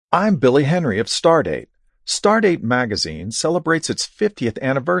I'm Billy Henry of Stardate. Stardate magazine celebrates its 50th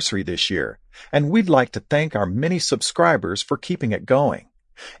anniversary this year, and we'd like to thank our many subscribers for keeping it going.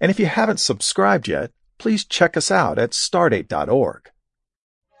 And if you haven't subscribed yet, please check us out at stardate.org.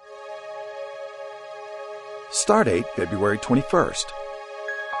 Stardate, February 21st.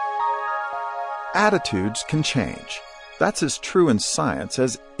 Attitudes can change. That's as true in science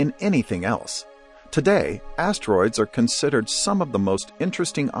as in anything else. Today, asteroids are considered some of the most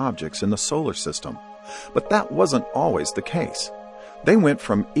interesting objects in the solar system, but that wasn't always the case. They went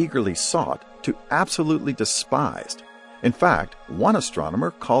from eagerly sought to absolutely despised. In fact, one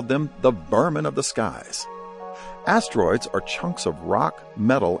astronomer called them the vermin of the skies. Asteroids are chunks of rock,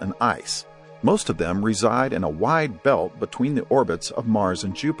 metal, and ice. Most of them reside in a wide belt between the orbits of Mars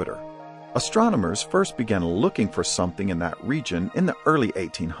and Jupiter. Astronomers first began looking for something in that region in the early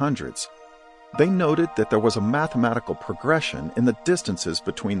 1800s. They noted that there was a mathematical progression in the distances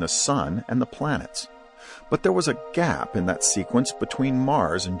between the Sun and the planets. But there was a gap in that sequence between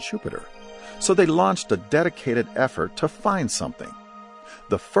Mars and Jupiter, so they launched a dedicated effort to find something.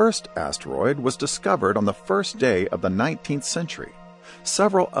 The first asteroid was discovered on the first day of the 19th century.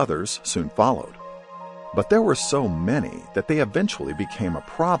 Several others soon followed. But there were so many that they eventually became a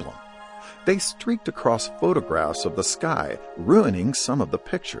problem. They streaked across photographs of the sky, ruining some of the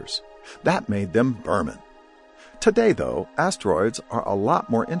pictures. That made them vermin. Today, though, asteroids are a lot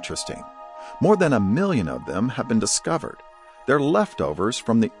more interesting. More than 1 million of them have been discovered. They're leftovers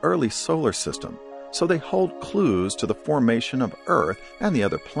from the early solar system, so they hold clues to the formation of Earth and the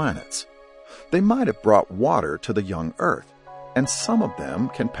other planets. They might have brought water to the young Earth, and some of them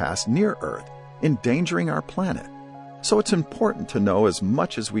can pass near Earth, endangering our planet. So it's important to know as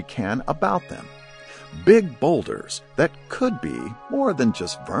much as we can about them. Big boulders that could be more than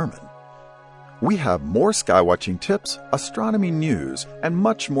just vermin. We have more skywatching tips, astronomy news, and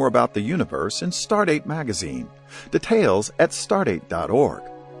much more about the universe in Stardate magazine. Details at stardate.org.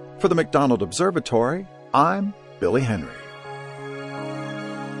 For the McDonald Observatory, I'm Billy Henry.